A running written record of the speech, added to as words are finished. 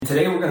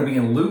today we're going to be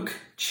in Luke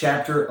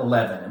chapter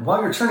 11. And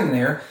while you're turning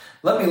there,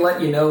 let me let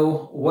you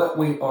know what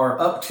we are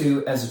up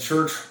to as a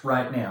church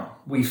right now.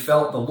 We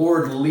felt the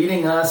Lord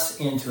leading us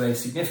into a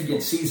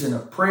significant season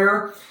of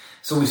prayer.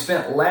 So we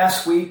spent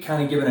last week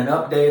kind of giving an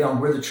update on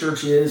where the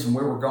church is and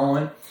where we're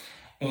going.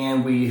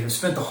 And we have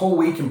spent the whole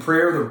week in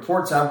prayer. The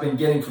reports I've been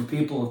getting from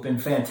people have been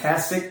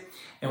fantastic.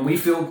 And we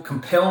feel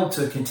compelled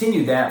to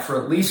continue that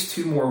for at least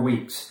 2 more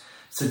weeks.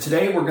 So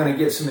today we're going to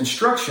get some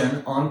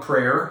instruction on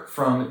prayer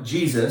from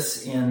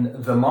Jesus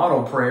in the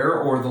model prayer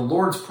or the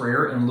Lord's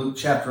Prayer in Luke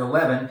chapter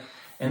 11.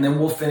 And then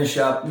we'll finish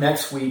up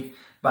next week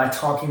by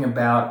talking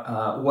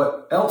about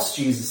what else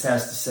Jesus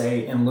has to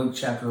say in Luke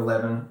chapter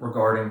 11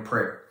 regarding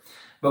prayer.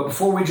 But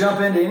before we jump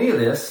into any of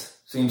this,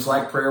 seems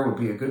like prayer would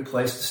be a good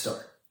place to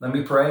start. Let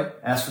me pray,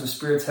 ask for the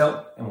Spirit's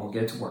help, and we'll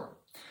get to work.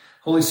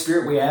 Holy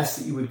Spirit, we ask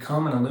that you would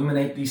come and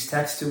illuminate these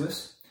texts to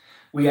us.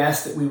 We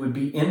ask that we would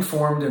be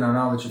informed in our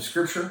knowledge of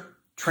Scripture,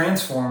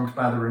 transformed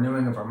by the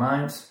renewing of our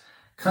minds,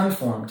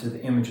 conformed to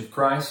the image of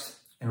Christ,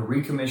 and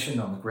recommissioned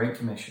on the Great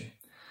Commission.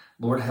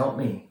 Lord, help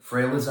me,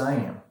 frail as I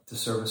am, to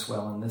serve us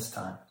well in this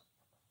time.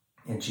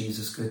 In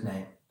Jesus' good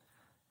name,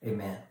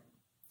 amen.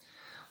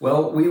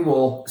 Well, we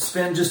will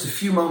spend just a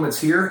few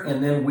moments here,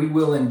 and then we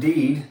will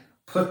indeed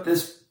put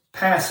this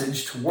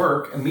passage to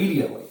work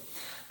immediately.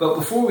 But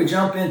before we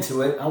jump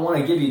into it, I want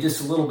to give you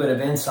just a little bit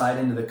of insight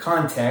into the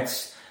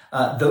context.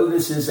 Though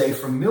this is a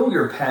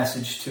familiar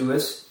passage to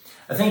us,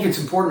 I think it's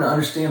important to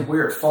understand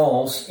where it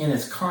falls in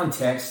its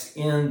context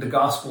in the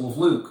Gospel of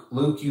Luke.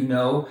 Luke, you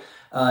know,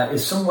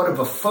 is somewhat of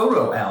a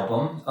photo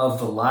album of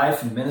the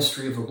life and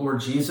ministry of the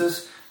Lord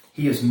Jesus.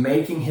 He is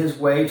making his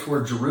way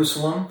toward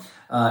Jerusalem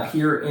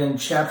here in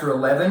chapter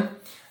 11.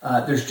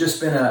 There's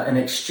just been an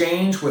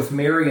exchange with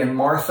Mary and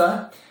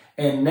Martha.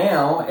 And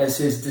now, as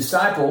his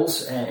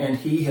disciples and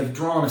he have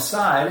drawn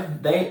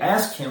aside, they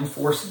ask him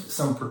for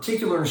some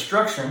particular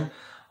instruction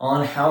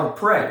on how to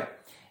pray.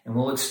 And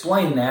we'll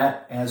explain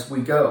that as we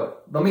go.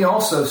 Let me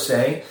also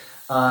say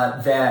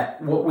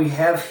that what we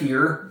have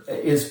here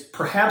is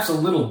perhaps a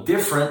little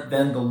different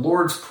than the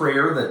Lord's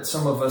Prayer that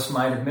some of us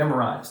might have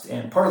memorized.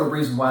 And part of the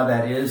reason why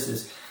that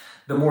is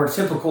the more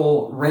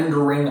typical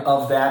rendering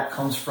of that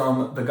comes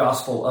from the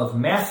Gospel of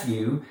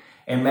Matthew.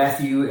 And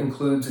Matthew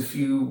includes a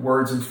few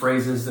words and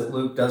phrases that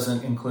Luke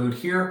doesn't include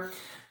here.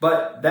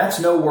 But that's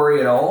no worry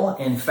at all.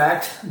 In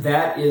fact,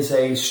 that is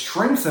a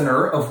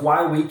strengthener of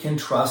why we can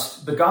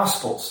trust the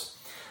Gospels.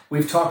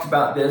 We've talked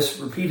about this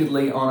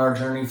repeatedly on our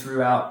journey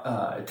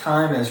throughout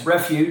time as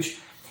Refuge.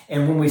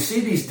 And when we see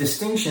these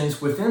distinctions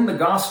within the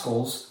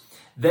Gospels,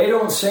 they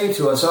don't say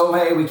to us, oh,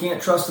 hey, we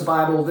can't trust the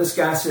Bible. This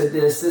guy said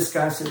this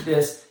guy said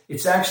this.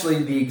 It's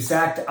actually the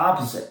exact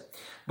opposite.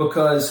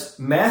 Because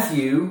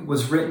Matthew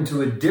was written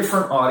to a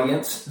different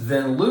audience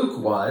than Luke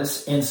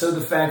was. And so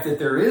the fact that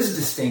there is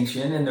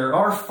distinction and there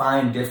are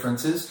fine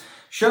differences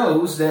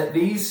shows that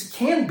these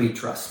can be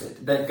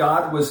trusted. That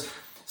God was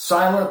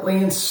silently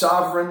and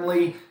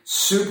sovereignly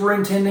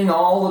superintending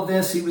all of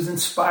this. He was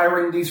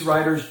inspiring these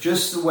writers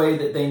just the way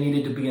that they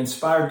needed to be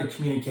inspired to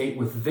communicate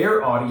with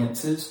their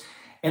audiences.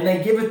 And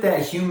they give it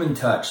that human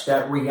touch,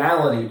 that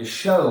reality to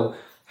show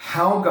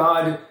how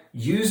God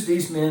used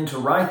these men to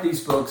write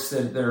these books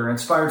that are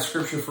inspired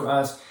scripture for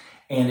us.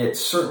 And it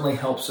certainly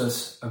helps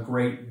us a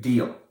great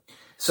deal.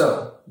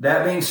 So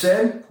that being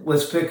said,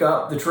 let's pick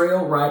up the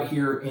trail right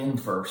here in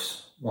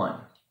verse 1.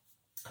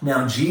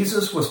 Now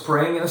Jesus was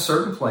praying in a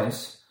certain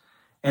place.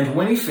 And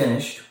when he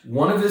finished,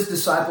 one of his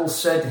disciples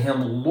said to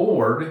him,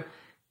 Lord,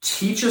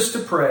 teach us to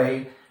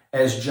pray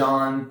as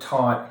John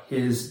taught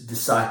his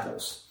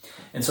disciples.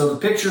 And so the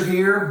picture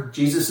here,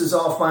 Jesus is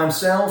off by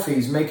himself.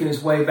 He's making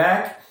his way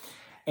back.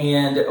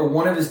 And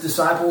one of his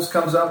disciples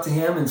comes up to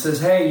him and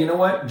says, hey, you know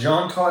what?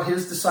 John taught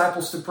his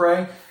disciples to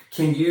pray.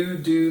 Can you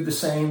do the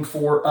same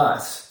for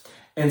us?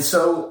 And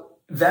so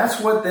that's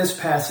what this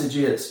passage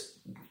is.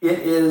 It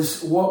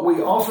is what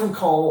we often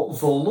call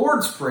the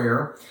Lord's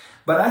Prayer.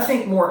 But I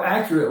think more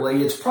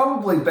accurately, it's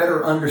probably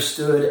better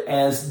understood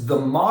as the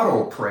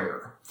model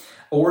prayer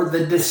or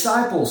the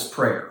disciples'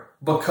 prayer,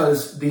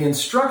 because the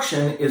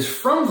instruction is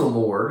from the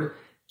Lord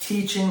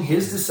teaching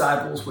his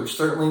disciples, which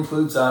certainly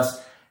includes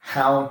us,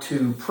 how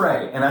to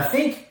pray. And I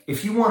think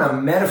if you want a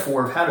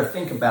metaphor of how to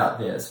think about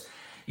this,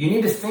 you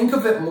need to think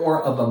of it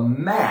more of a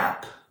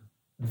map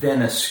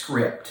than a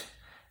script.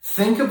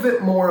 Think of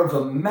it more of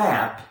a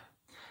map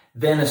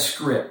than a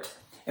script.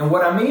 And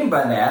what I mean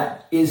by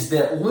that is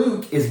that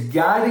Luke is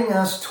guiding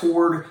us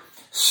toward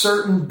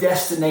certain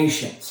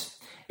destinations.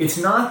 It's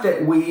not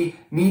that we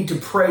need to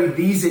pray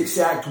these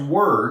exact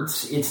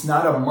words. It's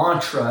not a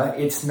mantra.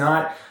 It's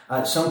not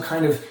some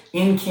kind of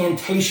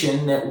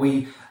incantation that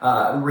we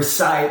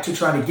recite to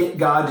try to get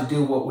God to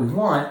do what we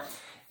want.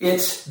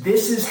 This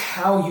is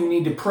how you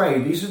need to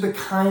pray. These are the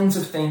kinds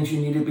of things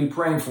you need to be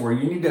praying for.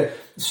 You need to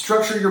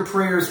structure your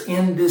prayers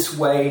in this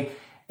way,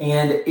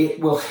 and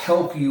it will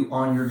help you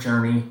on your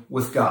journey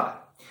with God.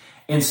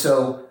 And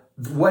so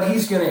what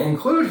he's going to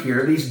include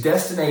here, these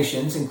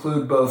destinations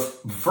include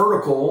both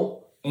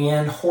vertical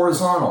and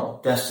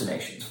horizontal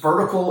destinations.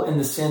 Vertical in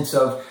the sense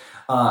of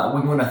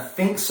We want to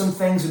think some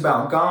things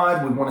about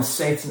God. We want to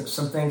say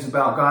some things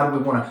about God. We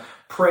want to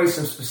pray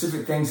some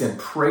specific things in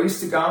praise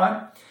to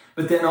God.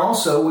 But then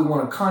also we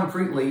want to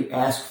concretely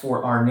ask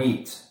for our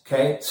needs.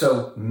 Okay?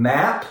 So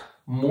map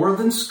more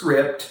than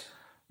script,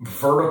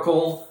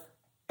 vertical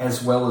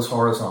as well as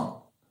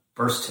horizontal.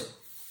 Verse 2.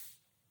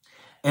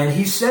 And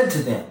he said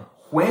to them,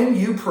 when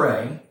you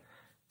pray,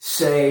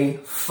 say,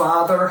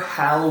 Father,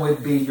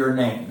 hallowed be your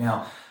name.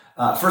 Now,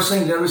 first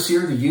thing to notice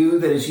here, the you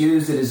that is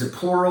used, it is a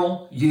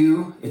plural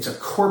you. It's a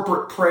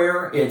corporate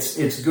prayer.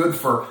 It's good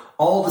for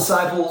all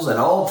disciples at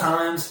all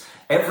times,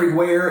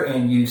 everywhere.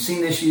 And you've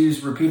seen this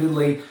used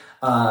repeatedly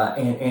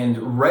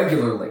and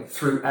regularly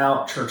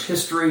throughout church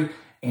history.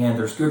 And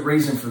there's good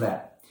reason for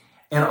that.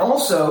 And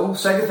also,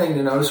 second thing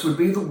to notice would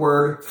be the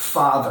word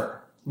Father.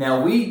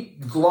 Now, we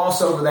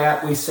gloss over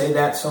that. We say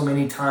that so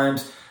many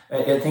times.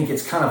 I think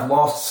it's kind of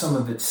lost some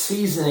of its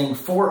seasoning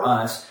for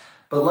us.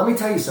 But let me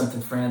tell you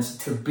something, friends.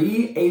 To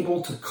be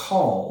able to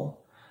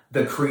call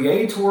the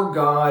Creator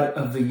God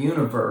of the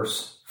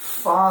universe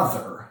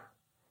Father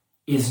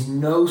is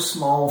no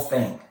small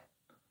thing.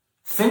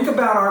 Think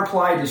about our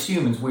plight as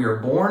humans. We are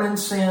born in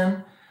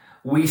sin.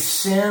 We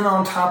sin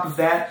on top of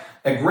that.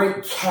 A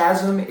great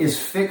chasm is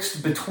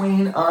fixed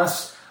between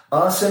us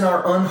and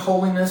our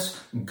unholiness,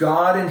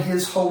 God and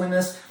His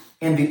holiness.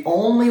 And the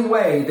only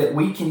way that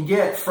we can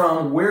get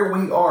from where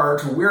we are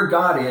to where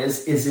God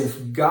is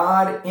if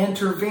God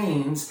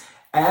intervenes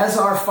as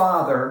our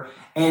Father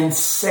and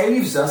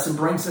saves us and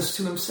brings us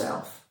to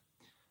Himself.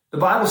 The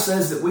Bible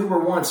says that we were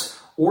once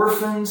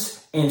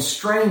orphans and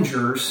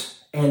strangers,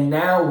 and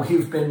now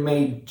we've been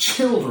made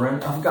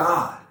children of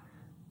God.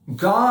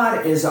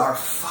 God is our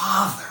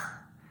Father.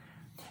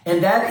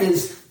 And that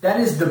is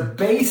the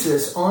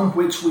basis on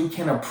which we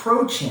can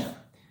approach Him.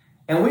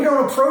 And we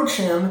don't approach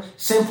Him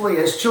simply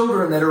as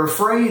children that are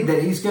afraid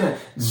that He's going to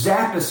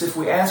zap us if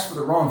we ask for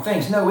the wrong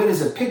things. No, it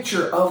is a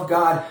picture of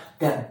God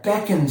that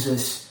beckons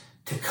us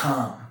to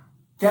come,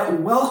 that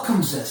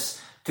welcomes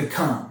us to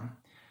come.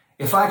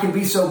 If I can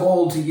be so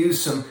bold to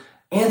use some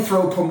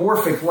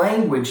anthropomorphic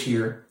language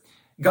here,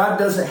 God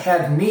doesn't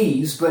have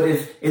knees, but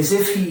as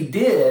if He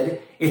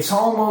did, it's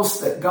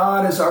almost that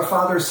God is our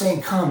Father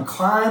saying, come,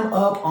 climb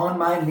up on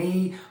my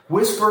knee,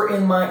 whisper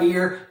in my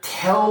ear,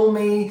 tell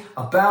me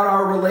about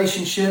our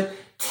relationship,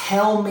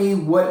 tell me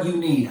what you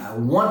need. I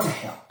want to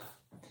help.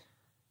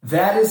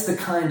 That is the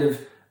kind of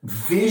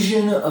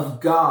vision of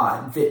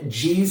God that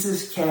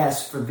Jesus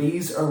cast for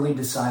these early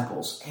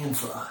disciples and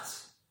for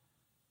us.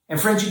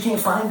 And friends, you can't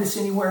find this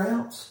anywhere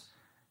else.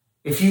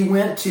 If you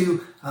went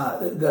to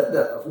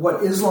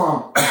what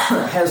Islam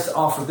has to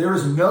offer, there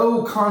is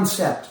no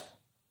concept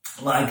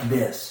like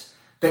this,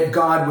 that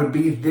God would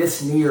be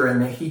this near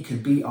and that He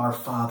could be our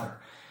Father.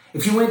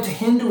 If you went to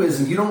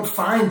Hinduism, you don't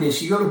find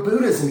this. You go to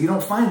Buddhism, you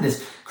don't find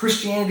this.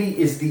 Christianity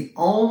is the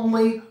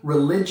only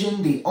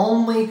religion, the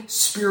only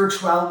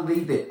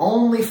spirituality, the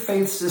only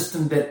faith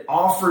system that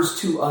offers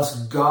to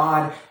us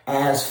God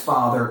as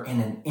Father in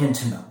an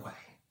intimate way.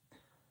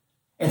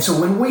 And so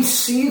when we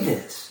see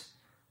this,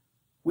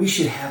 we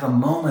should have a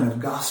moment of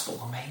gospel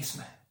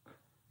amazement.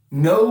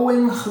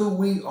 Knowing who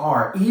we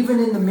are, even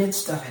in the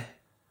midst of it,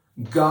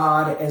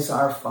 God as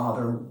our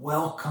Father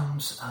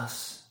welcomes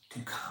us to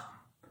come.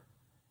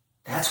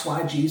 That's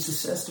why Jesus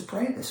says to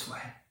pray this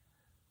way.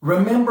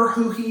 Remember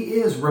who He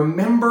is.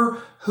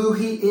 Remember who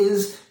He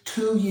is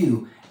to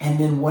you. And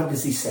then what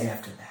does He say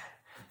after that?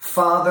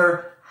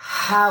 Father,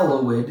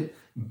 hallowed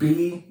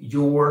be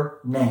your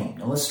name.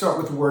 Now let's start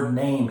with the word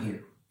name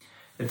here.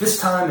 At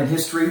this time in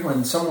history,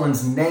 when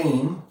someone's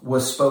name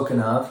was spoken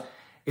of,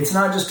 it's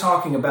not just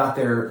talking about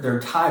their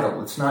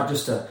title. It's not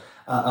just a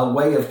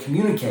way of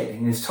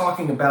communicating. It's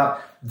talking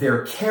about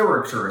their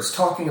character. It's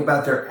talking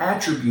about their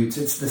attributes.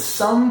 It's the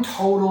sum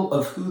total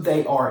of who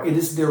they are. It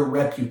is their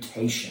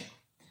reputation.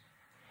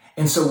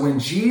 And so when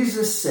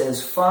Jesus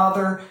says,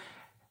 Father,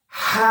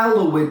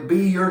 hallowed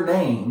be your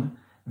name,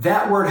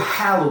 that word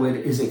hallowed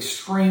is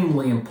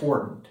extremely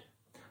important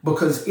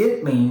because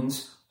it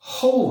means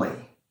holy.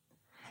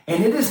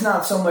 And it is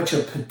not so much a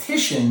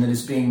petition that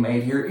is being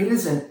made here. It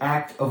is an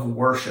act of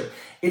worship.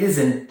 It is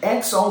an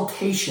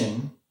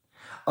exaltation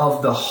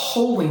of the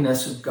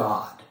holiness of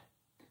God.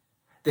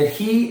 That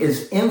He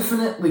is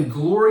infinitely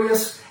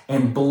glorious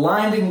and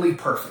blindingly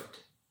perfect.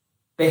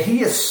 That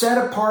He is set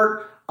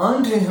apart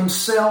unto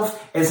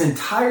Himself as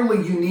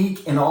entirely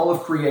unique in all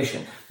of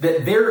creation.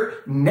 That there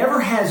never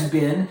has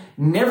been,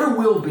 never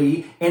will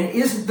be, and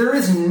there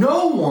is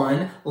no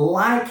one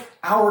like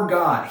our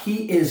God.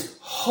 He is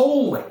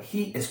holy.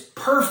 He is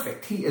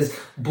perfect. He is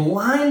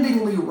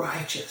blindingly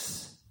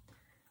righteous.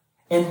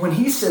 And when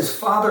He says,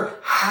 Father,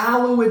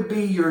 hallowed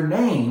be your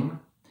name,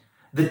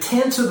 the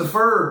tense of the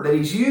verb that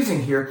He's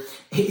using here,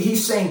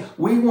 He's saying,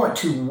 we want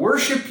to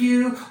worship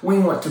you, we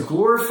want to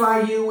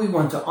glorify you, we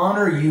want to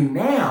honor you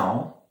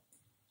now,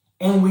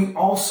 and we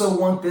also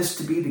want this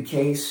to be the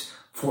case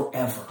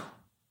forever,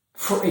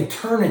 for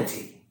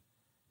eternity.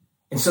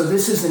 And so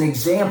this is an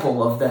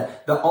example of the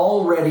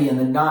already and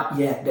the not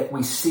yet that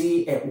we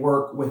see at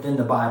work within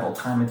the Bible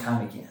time and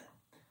time again.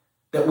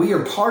 that we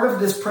are part of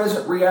this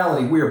present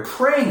reality. We are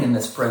praying in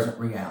this present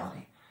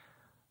reality.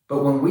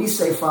 But when we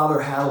say,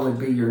 Father, hallowed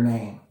be your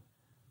name,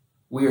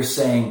 we are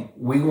saying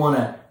we want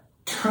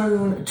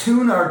to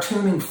tune our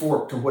tuning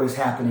fork to what is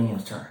happening in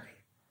eternity.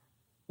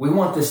 We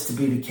want this to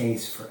be the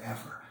case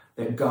forever,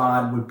 that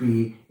God would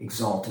be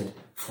exalted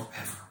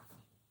forever.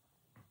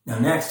 Now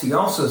next, he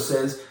also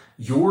says,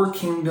 your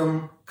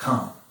kingdom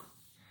come.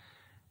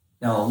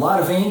 Now a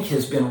lot of ink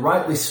has been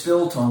rightly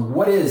spilt on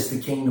what is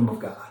the kingdom of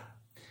God.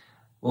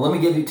 Well, let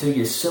me give it to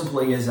you as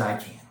simply as I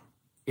can.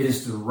 It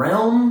is the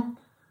realm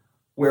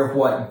where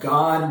what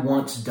God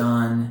wants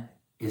done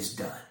is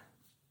done.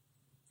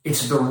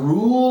 It's the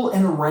rule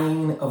and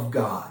reign of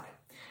God.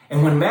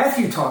 And when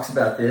Matthew talks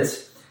about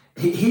this,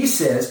 he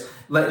says,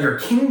 let your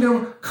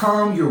kingdom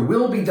come, your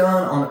will be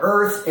done on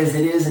earth as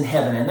it is in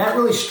heaven. And that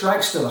really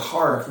strikes to the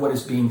heart of what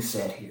is being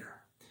said here.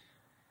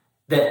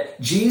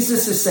 That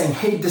Jesus is saying,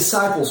 hey,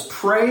 disciples,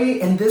 pray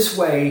in this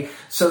way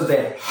so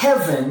that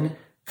heaven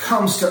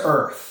comes to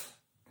earth.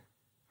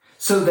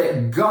 So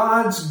that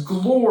God's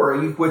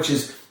glory, which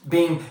is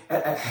being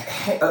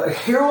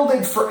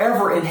heralded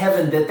forever in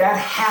heaven, that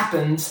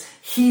happens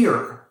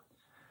here.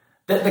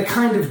 That the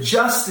kind of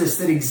justice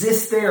that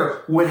exists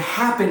there would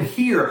happen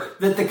here.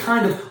 That the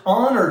kind of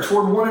honor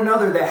toward one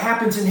another that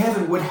happens in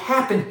heaven would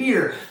happen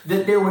here.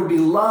 That there would be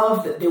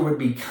love, that there would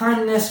be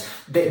kindness,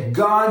 that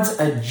God's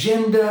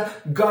agenda,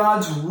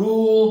 God's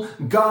rule,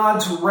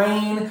 God's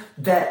reign,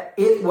 that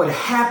it would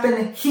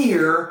happen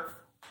here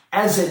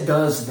as it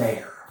does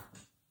there.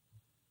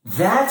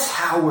 That's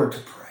how we're to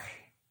pray.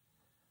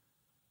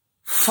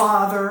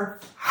 Father,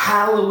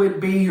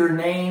 hallowed be your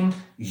name,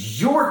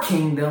 your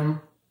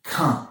kingdom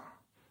come.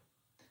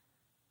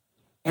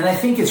 And I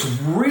think it's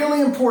really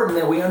important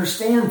that we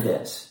understand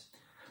this,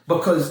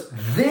 because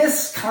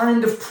this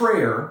kind of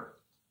prayer,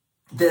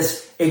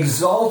 this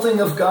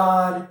exalting of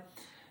God,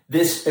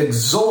 this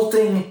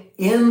exulting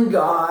in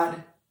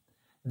God,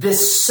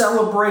 this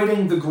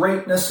celebrating the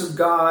greatness of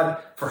God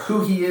for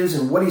who he is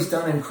and what he's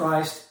done in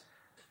Christ,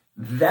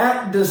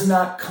 that does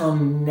not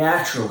come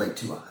naturally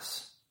to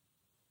us.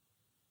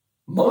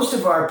 Most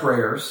of our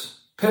prayers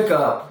pick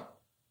up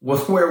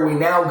with where we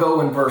now go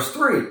in verse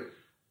 3.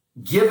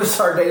 Give us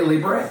our daily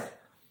bread.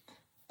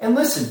 And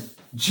listen,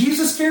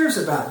 Jesus cares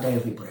about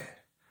daily bread.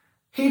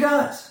 He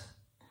does.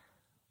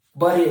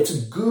 But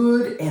it's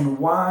good and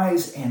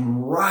wise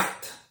and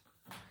right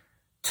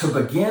to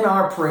begin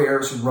our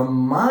prayers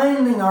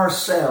reminding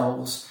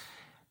ourselves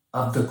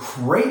of the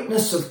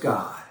greatness of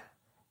God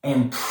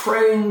and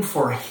praying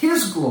for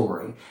his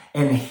glory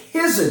and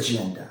his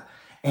agenda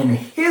and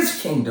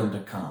his kingdom to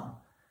come,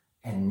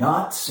 and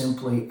not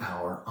simply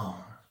our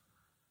own.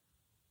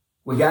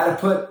 We got to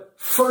put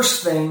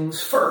first things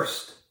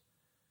first.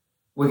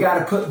 We got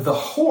to put the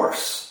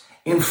horse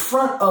in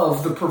front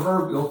of the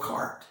proverbial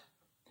cart.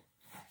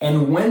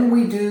 And when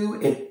we do,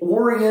 it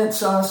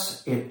orients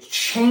us, it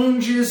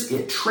changes,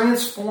 it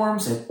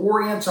transforms, it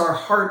orients our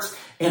hearts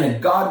in a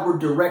Godward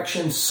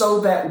direction,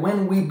 so that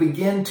when we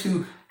begin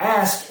to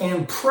ask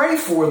and pray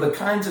for the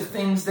kinds of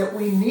things that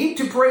we need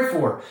to pray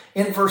for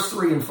in verse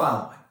 3 and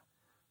following,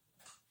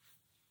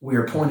 we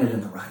are pointed in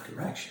the right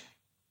direction.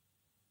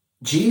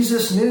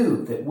 Jesus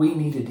knew that we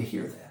needed to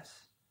hear this.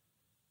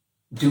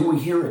 Do we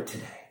hear it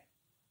today?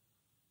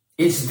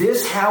 Is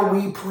this how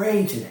we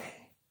pray today?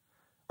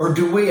 Or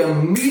do we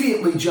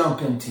immediately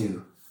jump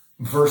into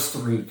verse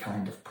 3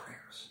 kind of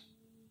prayers?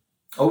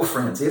 Oh,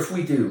 friends, if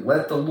we do,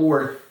 let the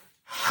Lord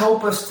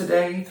help us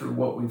today through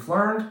what we've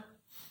learned.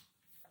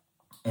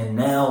 And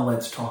now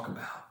let's talk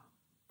about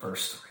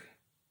verse 3.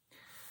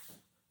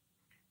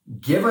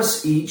 Give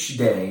us each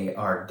day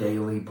our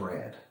daily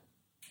bread.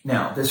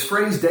 Now, this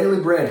phrase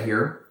daily bread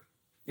here,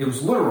 it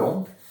was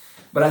literal,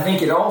 but I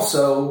think it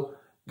also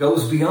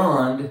goes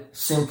beyond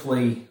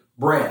simply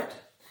bread.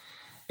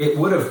 It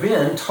would have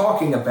been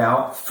talking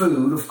about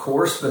food, of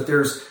course, but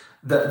there's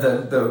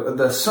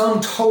the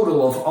sum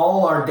total of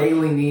all our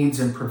daily needs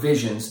and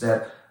provisions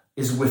that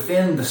is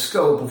within the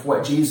scope of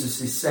what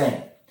Jesus is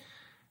saying.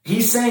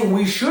 He's saying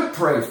we should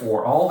pray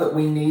for all that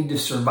we need to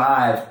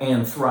survive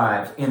and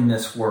thrive in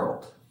this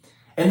world.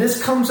 And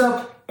this comes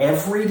up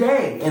every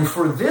day. And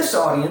for this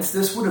audience,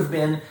 this would have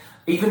been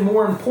even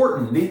more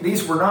important.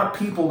 These were not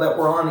people that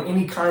were on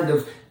any kind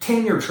of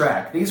tenure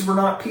track. These were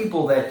not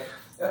people that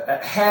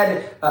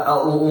had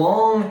a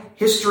long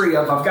history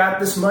of, I've got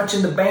this much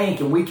in the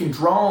bank and we can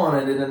draw on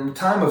it in a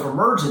time of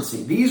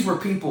emergency. These were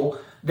people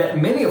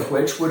that many of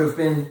which would have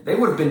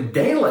been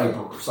day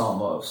laborers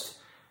almost.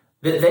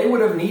 That they would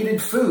have needed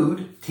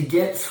food to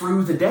get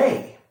through the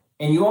day.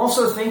 And you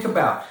also think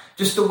about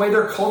just the way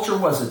their culture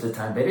was at the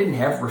time. They didn't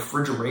have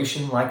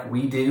refrigeration like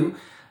we do.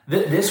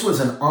 This was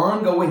an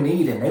ongoing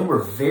need, and they were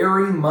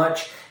very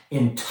much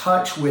in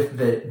touch with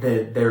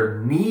their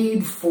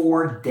need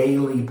for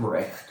daily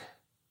bread.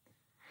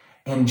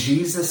 And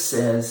Jesus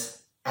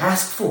says,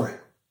 ask for it.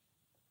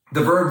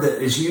 The verb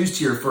that is used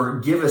here for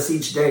give us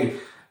each day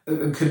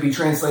could be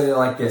translated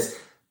like this.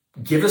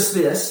 Give us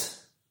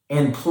this,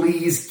 and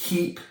please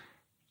keep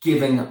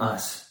giving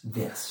us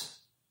this.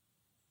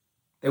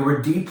 They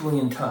were deeply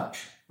in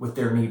touch with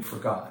their need for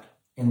God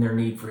and their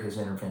need for his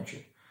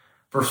intervention.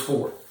 Verse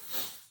 4,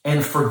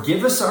 and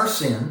forgive us our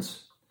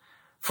sins,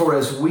 for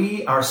as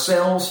we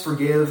ourselves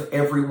forgive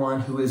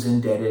everyone who is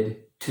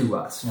indebted to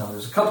us. Now,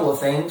 there's a couple of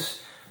things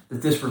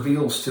that this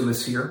reveals to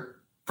us here.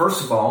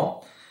 First of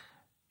all,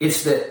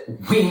 it's that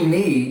we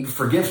need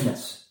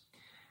forgiveness.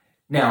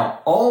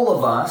 Now, all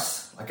of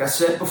us, like I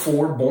said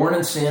before, born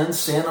in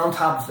sin on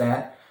top of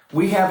that,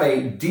 we have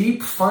a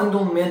deep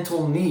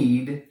fundamental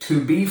need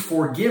to be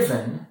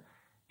forgiven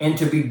and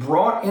to be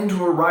brought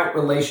into a right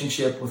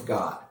relationship with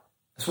God.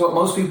 That's what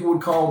most people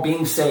would call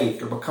being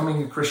saved or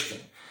becoming a Christian.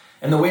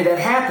 And the way that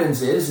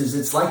happens is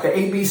it's like the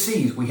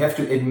ABCs. We have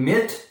to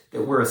admit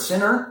that we're a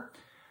sinner.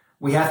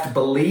 We have to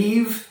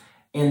believe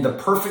in the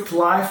perfect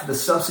life, the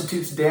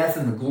substitute's death,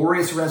 and the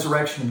glorious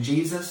resurrection of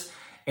Jesus.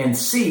 And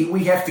C,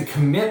 we have to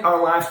commit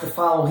our life to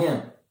follow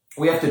him.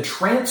 We have to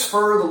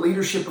transfer the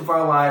leadership of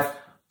our life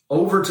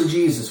over to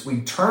Jesus.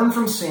 We turn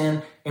from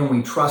sin and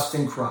we trust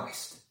in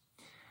Christ.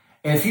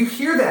 And if you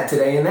hear that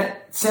today and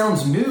that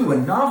sounds new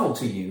and novel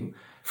to you,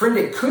 friend,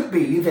 it could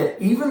be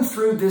that even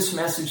through this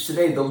message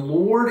today, the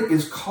Lord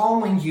is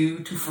calling you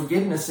to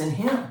forgiveness in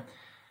him.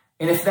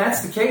 And if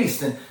that's the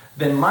case,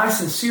 then my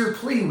sincere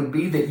plea would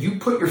be that you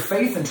put your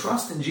faith and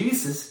trust in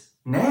Jesus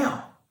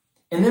now.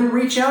 And then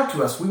reach out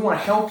to us. We want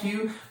to help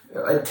you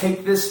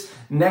take this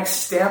next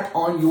step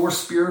on your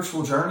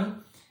spiritual journey.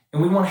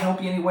 And we want to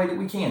help you any way that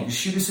we can. Just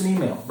shoot us an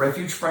email,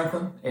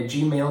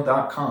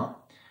 refugefranklin@gmail.com.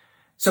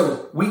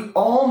 So we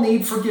all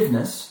need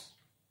forgiveness.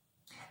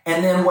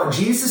 And then what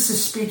Jesus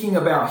is speaking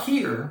about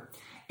here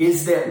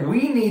is that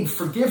we need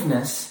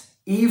forgiveness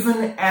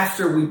even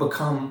after we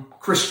become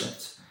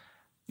Christians.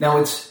 Now,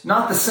 it's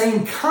not the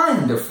same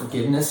kind of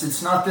forgiveness.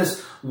 It's not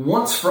this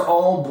once for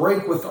all,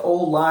 break with the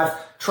old life,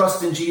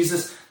 trust in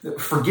Jesus,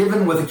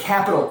 forgiven with a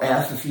capital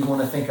F, if you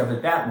want to think of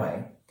it that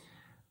way.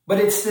 But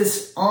it's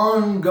this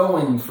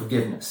ongoing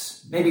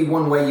forgiveness. Maybe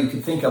one way you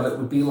could think of it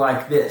would be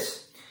like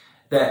this,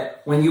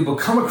 that when you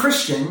become a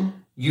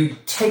Christian, you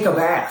take a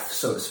bath,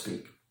 so to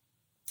speak.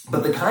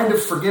 But the kind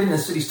of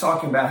forgiveness that he's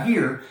talking about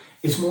here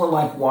is more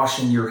like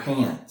washing your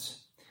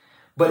hands.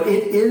 But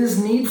it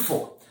is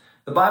needful.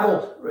 The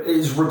Bible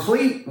is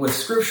replete with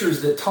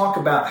scriptures that talk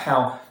about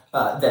how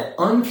that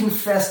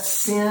unconfessed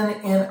sin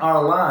in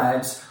our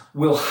lives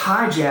will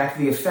hijack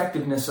the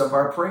effectiveness of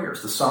our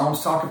prayers. The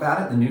Psalms talk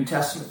about it. The New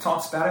Testament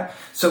talks about it.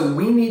 So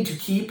we need to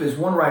keep, as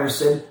one writer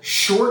said,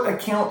 short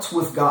accounts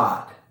with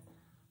God.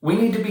 We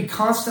need to be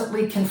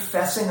constantly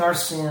confessing our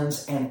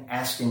sins and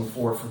asking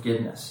for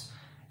forgiveness.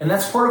 And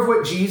that's part of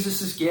what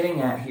Jesus is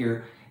getting at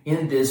here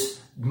in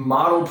this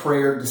model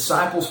prayer,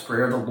 disciples'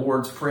 prayer, the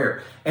Lord's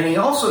Prayer. And he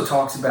also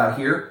talks about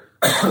here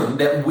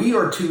that we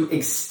are to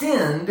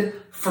extend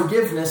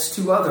forgiveness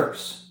to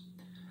others.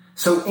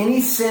 So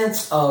any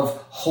sense of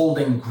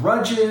holding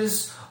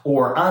grudges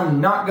or I'm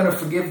not going to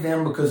forgive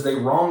them because they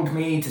wronged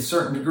me to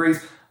certain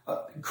degrees,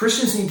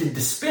 Christians need to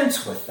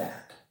dispense with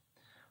that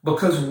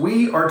because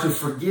we are to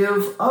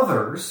forgive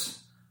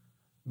others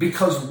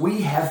because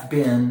we have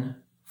been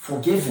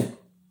forgiven.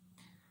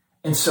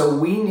 And so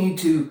we need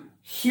to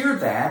hear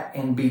that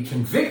and be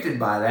convicted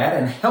by that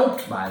and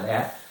helped by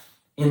that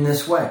in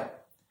this way.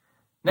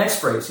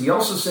 Next phrase, he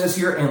also says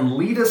here, and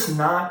lead us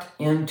not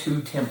into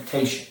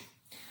temptation.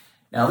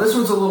 Now, this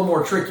one's a little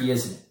more tricky,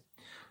 isn't it?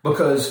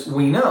 Because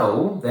we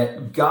know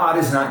that God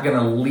is not going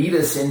to lead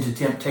us into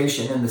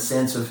temptation in the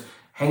sense of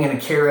hanging a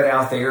carrot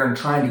out there and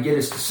trying to get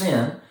us to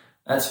sin.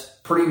 That's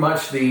pretty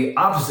much the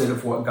opposite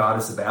of what God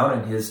is about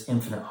in his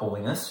infinite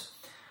holiness.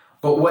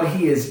 But what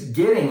he is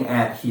getting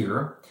at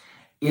here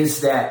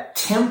is that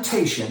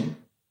temptation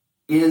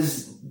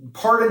is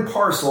part and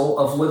parcel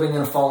of living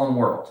in a fallen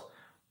world.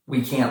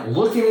 We can't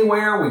look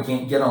anywhere, we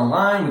can't get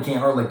online, we can't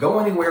hardly go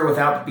anywhere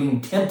without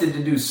being tempted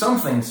to do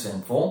something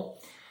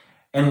sinful.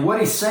 And what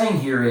he's saying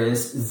here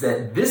is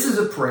that this is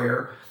a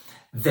prayer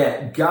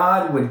that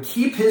God would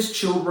keep his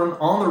children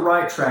on the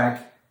right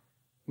track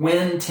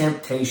when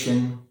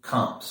temptation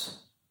comes.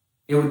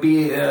 It would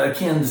be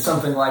akin to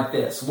something like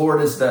this.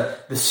 Lord, as the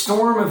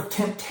storm of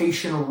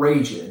temptation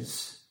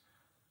rages,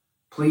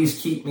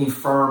 please keep me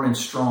firm and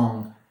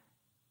strong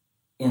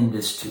in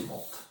this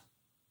tumult.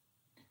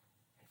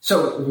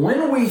 So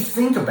when we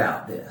think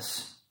about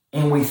this,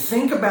 and we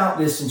think about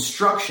this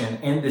instruction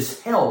and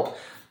this help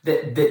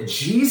that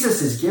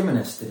Jesus has given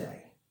us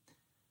today,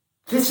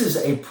 this is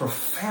a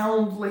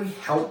profoundly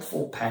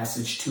helpful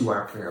passage to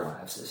our prayer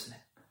lives, isn't it?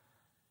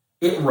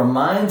 It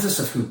reminds us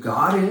of who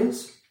God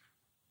is.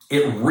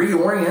 It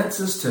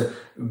reorients us to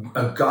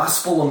a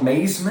gospel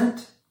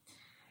amazement.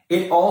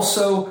 It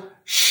also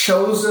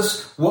shows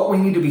us what we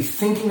need to be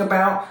thinking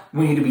about.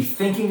 We need to be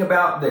thinking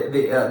about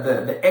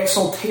the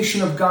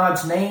exaltation of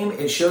God's name.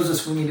 It shows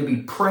us we need to be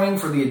praying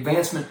for the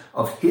advancement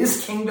of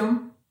his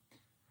kingdom.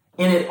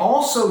 And it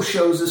also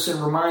shows us and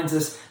reminds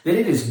us that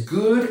it is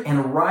good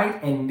and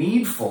right and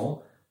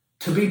needful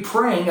to be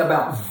praying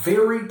about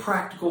very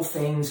practical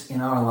things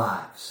in our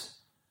lives.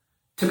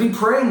 to be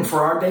praying for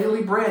our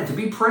daily bread, to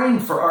be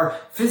praying for our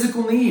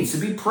physical needs, to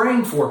be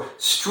praying for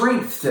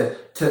strength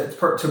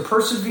to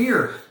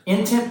persevere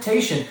in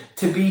temptation,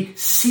 to be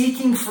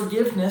seeking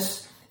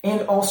forgiveness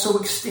and also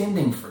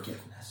extending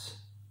forgiveness.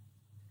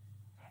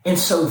 And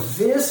so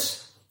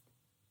this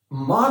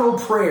model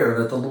prayer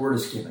that the Lord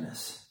has given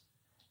us,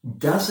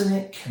 doesn't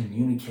it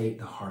communicate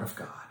the heart of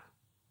God?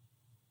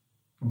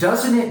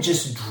 Doesn't it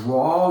just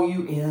draw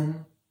you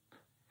in?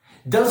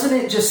 Doesn't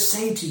it just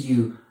say to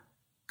you,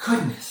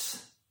 goodness,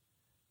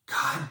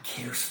 God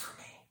cares for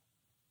me.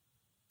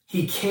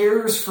 He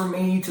cares for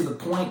me to the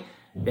point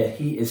that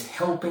he is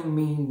helping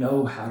me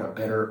know how to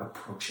better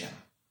approach him,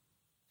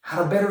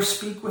 how to better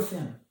speak with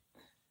him,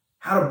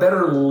 how to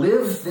better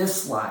live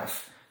this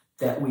life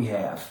that we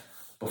have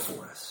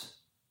before us.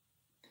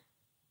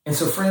 And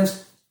so,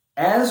 friends,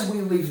 as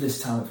we leave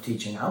this time of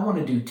teaching, I want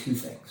to do two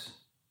things.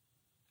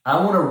 I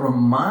want to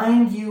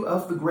remind you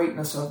of the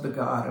greatness of the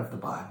God of the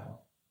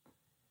Bible.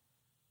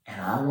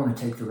 And I want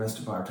to take the rest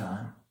of our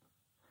time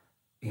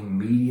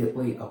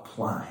immediately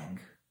applying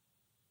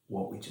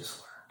what we just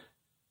learned.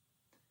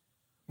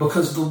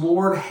 Because the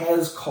Lord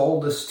has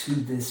called us to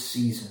this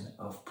season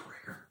of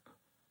prayer.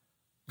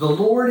 The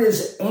Lord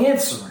is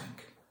answering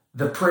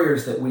the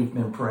prayers that we've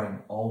been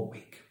praying all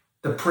week.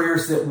 The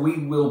prayers that we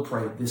will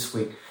pray this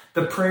week.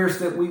 The prayers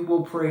that we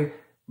will pray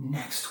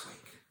next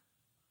week.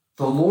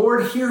 The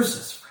Lord hears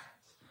us, friends.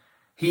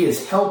 He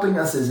is helping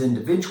us as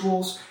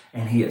individuals,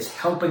 and he is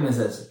helping us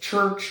as a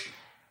church.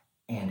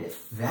 And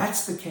if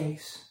that's the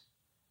case,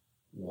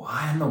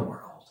 why in the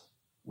world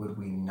would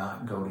we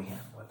not go to him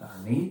with our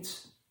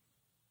needs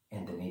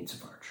and the needs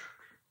of our church?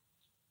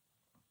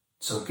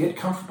 So get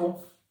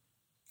comfortable,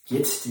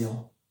 get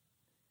still,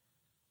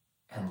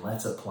 and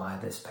let's apply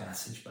this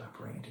passage by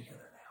praying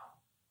together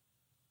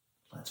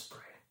now. Let's pray.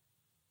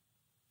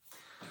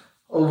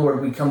 Oh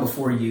Lord, we come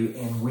before you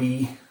and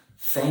we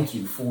thank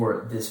you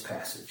for this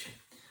passage.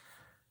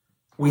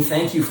 We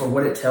thank you for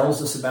what it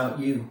tells us about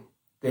you,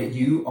 that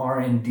you are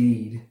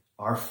indeed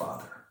our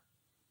Father,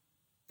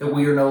 that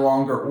we are no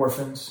longer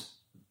orphans,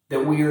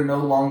 that we are no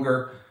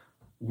longer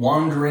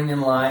wandering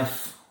in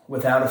life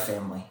without a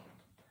family,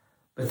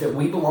 but that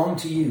we belong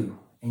to you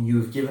and you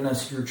have given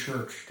us your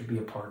church to be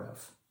a part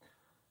of.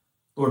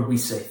 Lord, we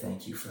say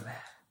thank you for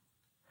that.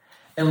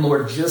 And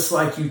Lord, just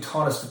like you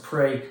taught us to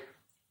pray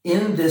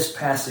in this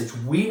passage,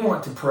 we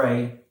want to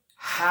pray,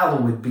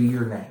 hallowed be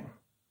your name.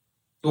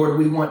 Lord,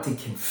 we want to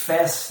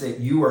confess that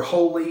you are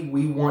holy.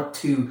 We want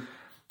to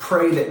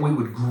pray that we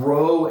would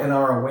grow in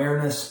our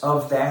awareness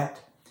of that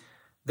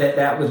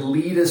would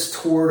lead us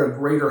toward a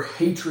greater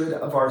hatred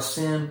of our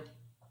sin,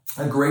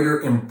 a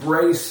greater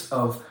embrace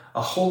of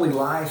a holy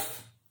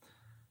life.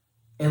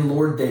 And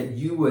Lord, that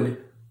you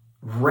would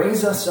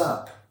raise us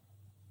up,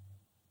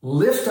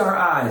 lift our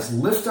eyes,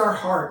 lift our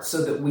hearts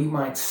so that we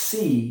might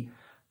see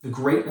the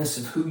greatness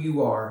of who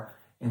you are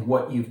and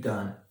what you've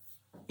done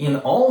in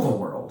all the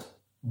world,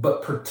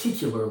 but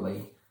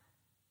particularly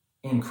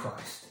in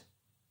Christ.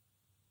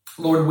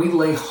 Lord, we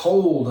lay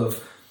hold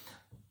of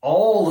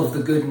all of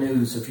the good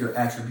news of your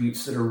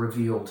attributes that are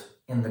revealed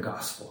in the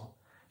gospel.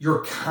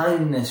 Your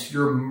kindness,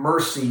 your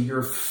mercy,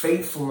 your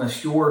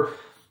faithfulness, your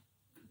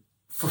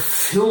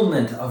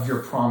fulfillment of your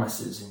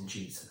promises in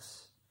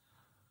Jesus.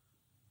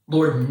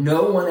 Lord,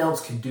 no one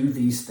else can do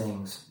these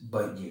things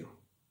but you.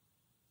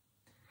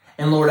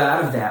 And Lord,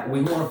 out of that,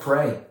 we want to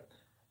pray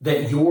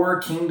that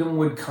your kingdom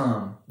would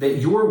come, that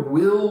your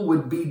will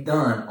would be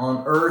done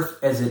on earth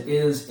as it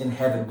is in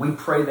heaven. We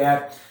pray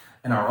that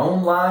in our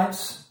own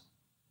lives.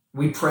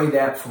 We pray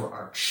that for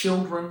our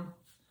children.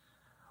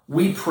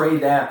 We pray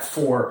that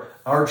for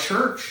our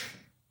church.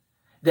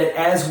 That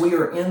as we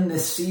are in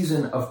this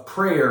season of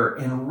prayer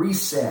and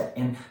reset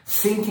and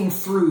thinking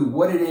through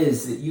what it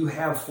is that you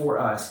have for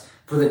us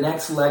for the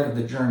next leg of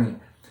the journey,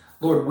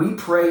 Lord, we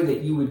pray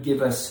that you would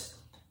give us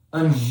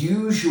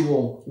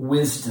unusual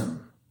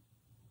wisdom,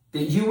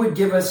 that you would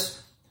give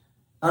us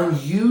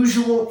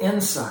unusual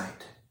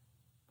insight,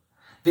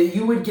 that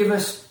you would give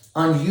us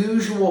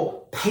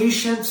unusual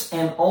patience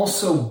and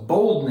also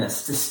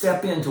boldness to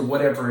step into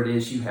whatever it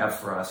is you have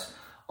for us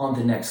on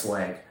the next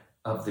leg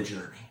of the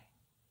journey.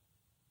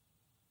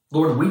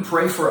 Lord, we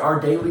pray for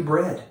our daily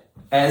bread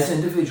as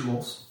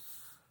individuals,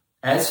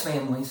 as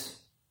families,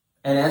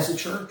 and as a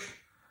church.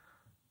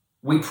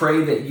 We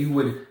pray that you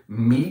would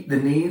meet the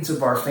needs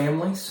of our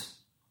families.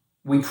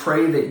 We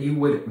pray that you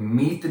would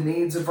meet the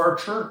needs of our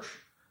church.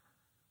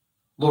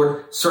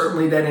 Lord,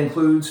 certainly that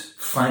includes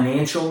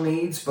financial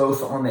needs,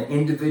 both on the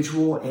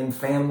individual and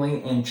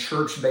family and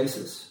church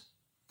basis.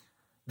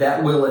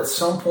 That will at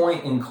some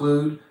point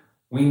include,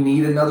 we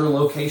need another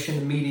location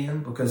to meet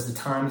in because the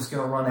time is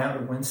going to run out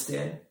at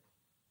Winstead.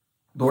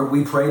 Lord,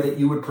 we pray that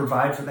you would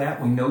provide for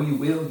that. We know you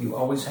will. You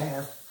always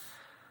have.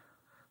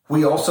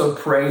 We also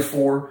pray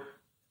for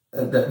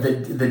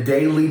the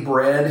daily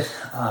bread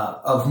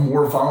of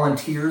more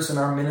volunteers in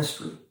our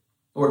ministry.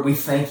 Lord, we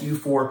thank you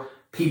for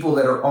people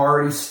that are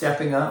already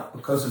stepping up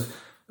because of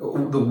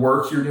the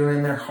work you're doing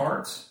in their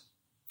hearts.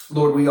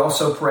 Lord, we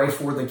also pray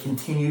for the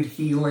continued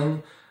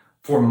healing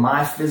for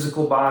my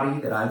physical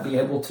body, that I'd be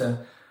able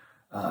to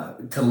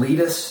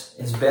lead us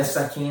as best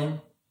I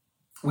can.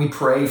 We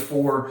pray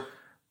for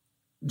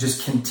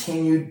just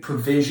continued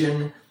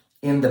provision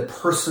in the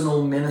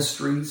personal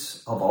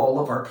ministries of all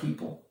of our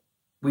people.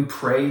 We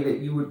pray that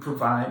you would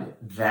provide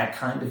that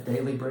kind of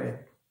daily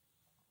bread.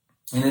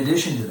 In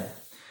addition to that,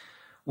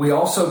 we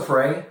also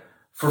pray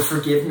for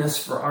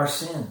forgiveness for our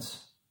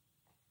sins.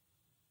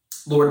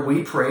 Lord,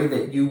 we pray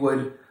that you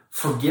would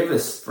forgive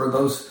us for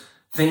those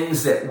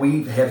things that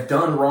we have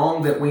done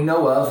wrong that we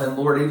know of, and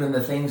Lord, even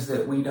the things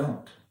that we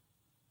don't.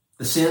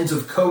 The sins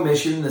of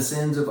commission, the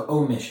sins of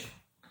omission.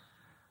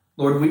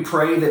 Lord, we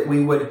pray that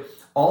we would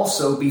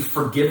also be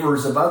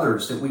forgivers of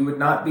others, that we would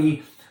not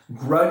be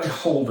grudge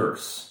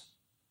holders,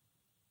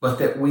 but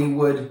that we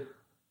would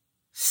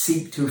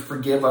seek to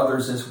forgive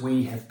others as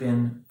we have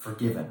been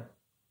forgiven.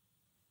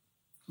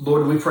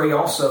 Lord, we pray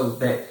also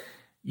that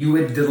you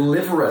would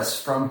deliver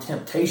us from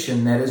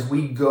temptation, that as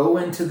we go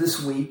into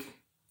this week,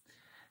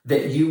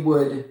 that you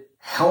would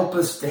help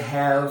us to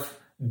have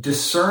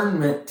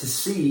discernment to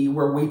see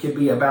where we could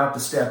be about to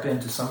step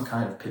into some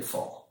kind of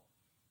pitfall,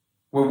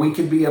 where we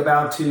could be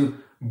about to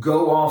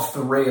go off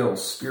the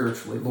rails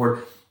spiritually.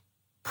 Lord,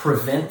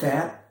 prevent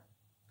that.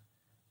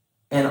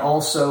 And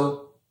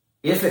also,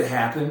 if it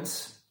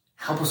happens,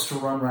 help us to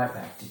run right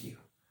back to you.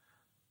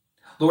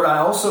 Lord, I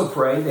also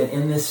pray that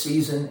in this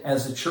season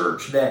as a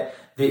church, that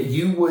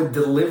you would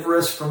deliver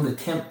us from the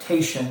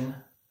temptation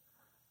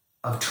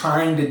of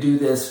trying to do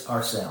this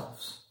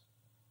ourselves.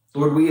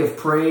 Lord, we have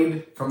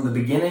prayed from the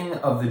beginning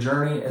of the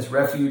journey as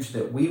Refuge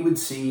that we would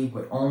see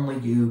what only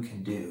you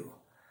can do.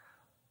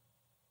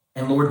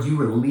 And Lord, you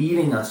are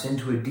leading us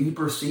into a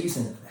deeper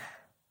season of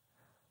that.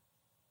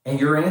 And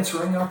you're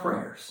answering our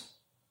prayers.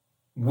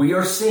 We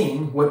are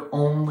seeing what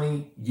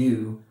only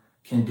you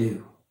can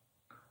do.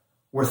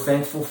 We're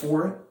thankful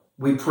for it.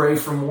 We pray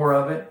for more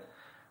of it.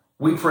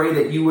 We pray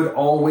that you would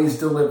always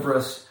deliver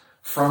us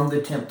from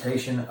the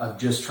temptation of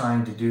just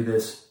trying to do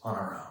this on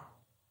our own.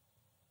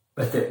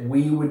 But that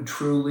we would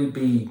truly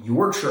be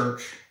your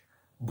church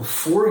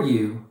before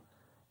you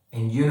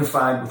and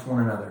unified with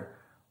one another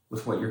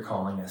with what you're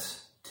calling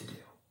us to do.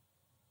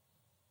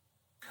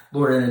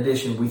 Lord, in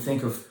addition, we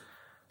think of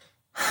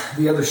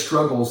the other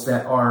struggles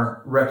that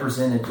are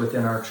represented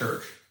within our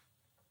church.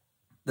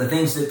 The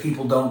things that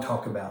people don't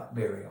talk about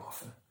very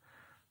often.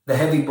 The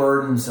heavy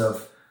burdens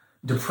of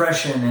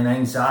depression and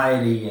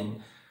anxiety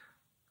and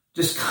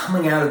just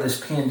coming out of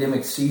this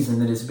pandemic season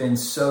that has been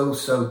so,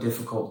 so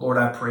difficult. Lord,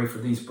 I pray for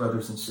these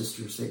brothers and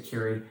sisters that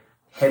carry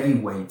heavy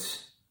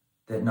weights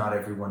that not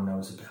everyone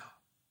knows about.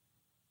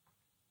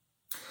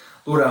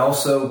 Lord, I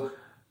also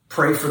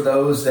pray for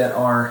those that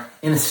are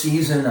in a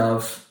season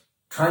of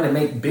trying to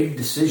make big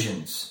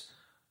decisions,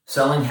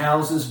 selling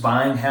houses,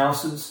 buying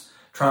houses,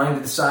 trying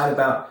to decide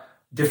about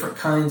different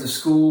kinds of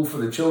school for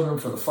the children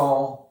for the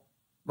fall.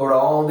 Lord,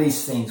 all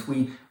these things,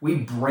 we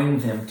bring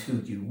them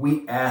to you.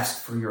 We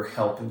ask for your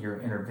help and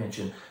your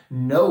intervention,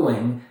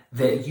 knowing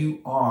that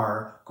you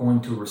are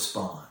going to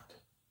respond.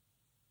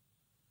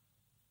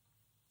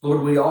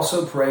 Lord, we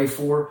also pray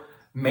for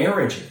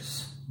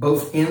marriages,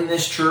 both in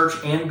this church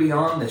and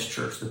beyond this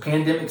church. The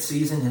pandemic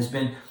season has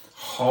been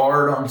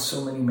hard on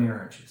so many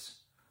marriages.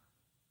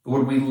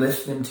 Lord, we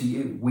lift them to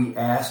you. We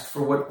ask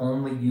for what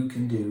only you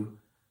can do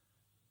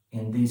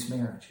in these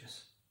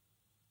marriages.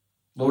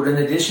 Lord, in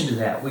addition to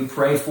that, we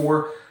pray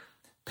for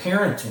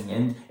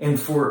parenting and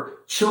for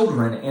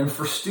children and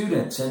for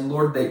students. And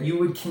Lord, that you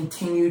would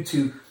continue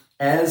to,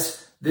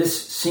 as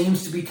this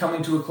seems to be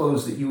coming to a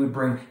close, that you would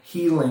bring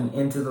healing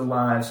into the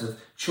lives of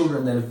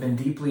children that have been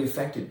deeply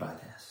affected by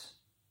this.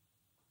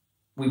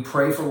 We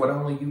pray for what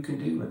only you can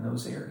do in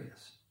those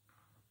areas.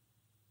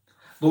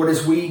 Lord,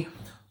 as we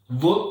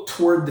look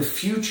toward the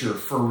future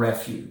for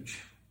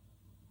Refuge,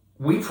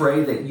 we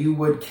pray that you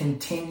would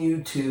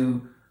continue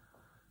to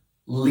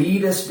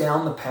lead us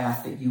down the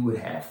path that you would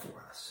have for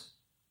us.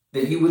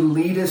 That you would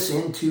lead us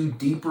into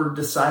deeper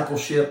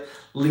discipleship,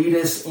 lead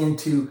us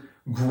into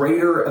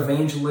greater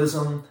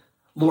evangelism.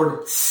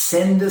 Lord,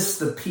 send us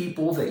the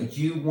people that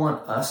you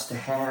want us to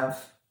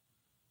have.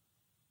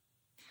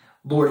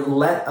 Lord,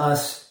 let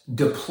us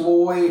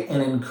deploy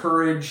and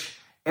encourage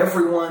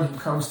everyone who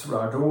comes through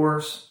our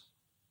doors.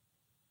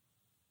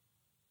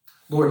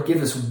 Lord,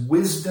 give us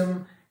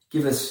wisdom,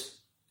 give us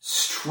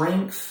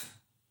strength,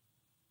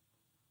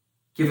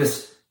 give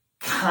us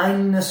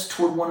kindness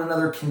toward one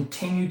another.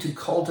 Continue to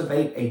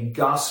cultivate a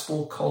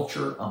gospel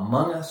culture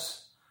among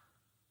us.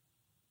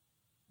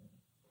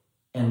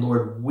 And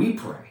Lord, we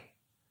pray,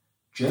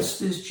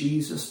 just as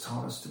Jesus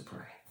taught us to pray,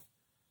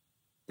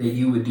 that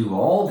you would do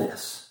all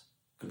this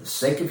for the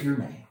sake of your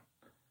name,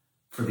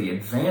 for the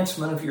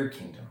advancement of your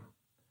kingdom,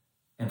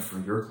 and for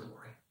your glory.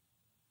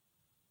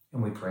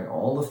 And we pray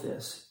all of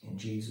this in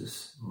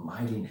Jesus'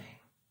 mighty name.